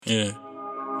Yeah.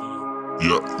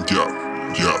 Yeah.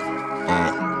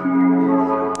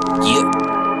 Yeah.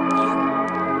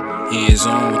 Hands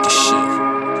on with the shit.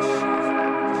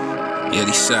 Yeah,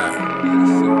 they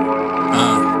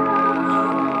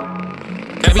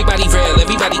Everybody real,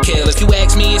 everybody kill. If you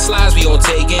ask me, it's lies we all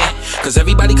taking. Cause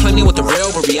everybody claim they want the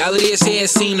real, but reality is here, it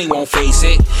seem they won't face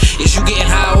it. Is you getting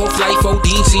high off life, OD,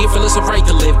 see it feel it's a right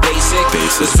to live basic.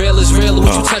 It's real,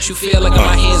 what you touch, you feel like I'm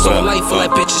my hands on life, all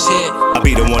that bitches hit. I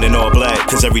be the one in all black,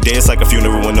 cause every day it's like a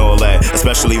funeral and all that.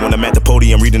 Especially when I'm at the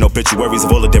podium reading obituaries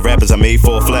of all of the rappers I made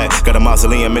fall flat. Got a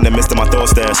mausoleum in the midst of my thought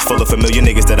stash, full of familiar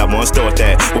niggas that I once thought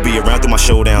that would be around through my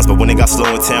showdowns. But when it got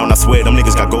slow in town, I swear them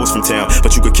niggas got ghosts from town.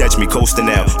 But you could catch me coasting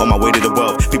now, on my way to the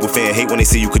wealth. People fan hate when they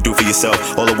see you could do for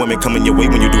yourself. All the women coming your way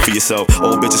when you do for yourself.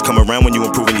 Old bitches come around when you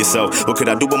improving yourself. What could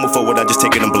I do but move forward? I just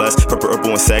take it and bless. Purple,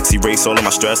 herbal, and sex, erase all of my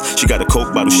stress. She got a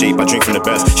coke bottle shape, I drink from the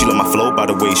best. She love my flow by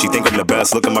the way, she think I'm the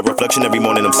best. Look at my reflection every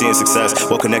morning, I'm seeing success.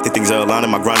 Well connected, things are aligning,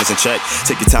 my grind is in check.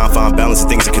 Take your time, find balance and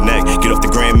things to connect. Get off the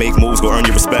gram, make moves, go earn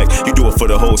your respect. You do it for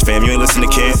the hoes, fam, you ain't listen to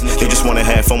kids. They just wanna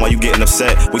have fun while you getting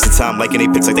upset. Wasting time liking they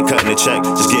pics like they cutting a check.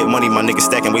 Just get money, my niggas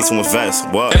stacking, ways to invest.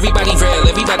 What? Everybody real,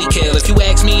 everybody kill. If you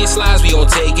ask me, it's lies we all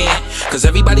taking. Cause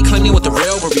everybody claim they want the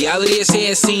real, but reality is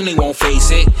here, it seem they won't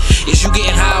face it. Is you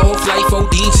getting high off life,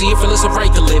 OD, see it feel it's a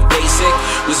right to live basic.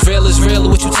 What's real,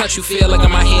 what you touch, you feel like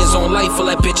I'm my hands on life, all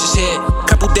that bitches hit.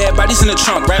 Couple dead bodies in the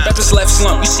trunk, rappers left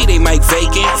slump, you see they mic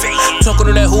vacant. Talking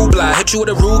to that hoopla, hit you with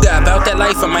a Ruga, about that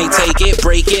life I might take it,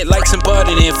 break it, like some bud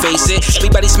and then face it.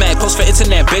 Everybody smack, post for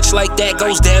internet, bitch like that,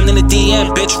 goes down in the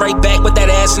DM, bitch right back with that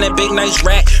ass and that big nice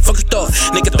rack. Fuck you thought,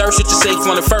 nigga thirst at your safe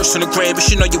on the first on the grave, but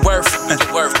you know your worth.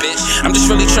 Bitch. I'm just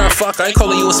really trying to fuck, I ain't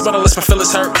calling you a spot unless my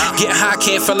feelings hurt. Getting high,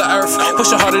 can't feel the earth,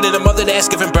 pushing harder than a mother that's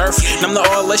giving birth. And I'm the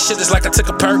all that shit, it's like I took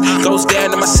a perk. Goes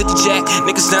down to my city jack,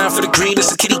 niggas down for the green,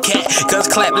 it's a kitty cat. Guns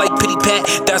clap like pity pat,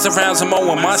 1,000 rounds I'm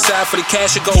on my side for the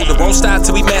cash of gold. I won't stop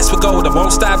till we mass with gold, I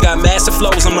won't stop, got massive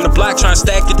flows. I'm on the block trying to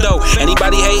stack the dough.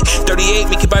 Anybody hate, 38,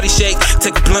 make your body shake.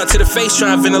 Take a blunt to the face,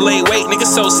 trying to ventilate weight.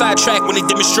 Niggas so sidetracked when they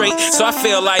demonstrate, so I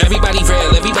feel like everybody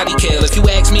real, everybody kill. If you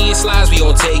ask me, it's lies we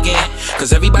all taking.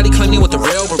 Cause everybody claim they want the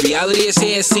real, but reality is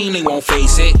here, it seem they won't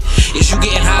face it. Is you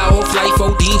getting high off life,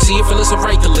 OD, see it feel it's a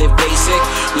right to live basic.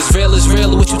 What's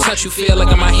real, what you touch, you feel like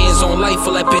I'm my hands on life,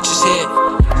 all that bitches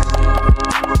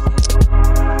hit.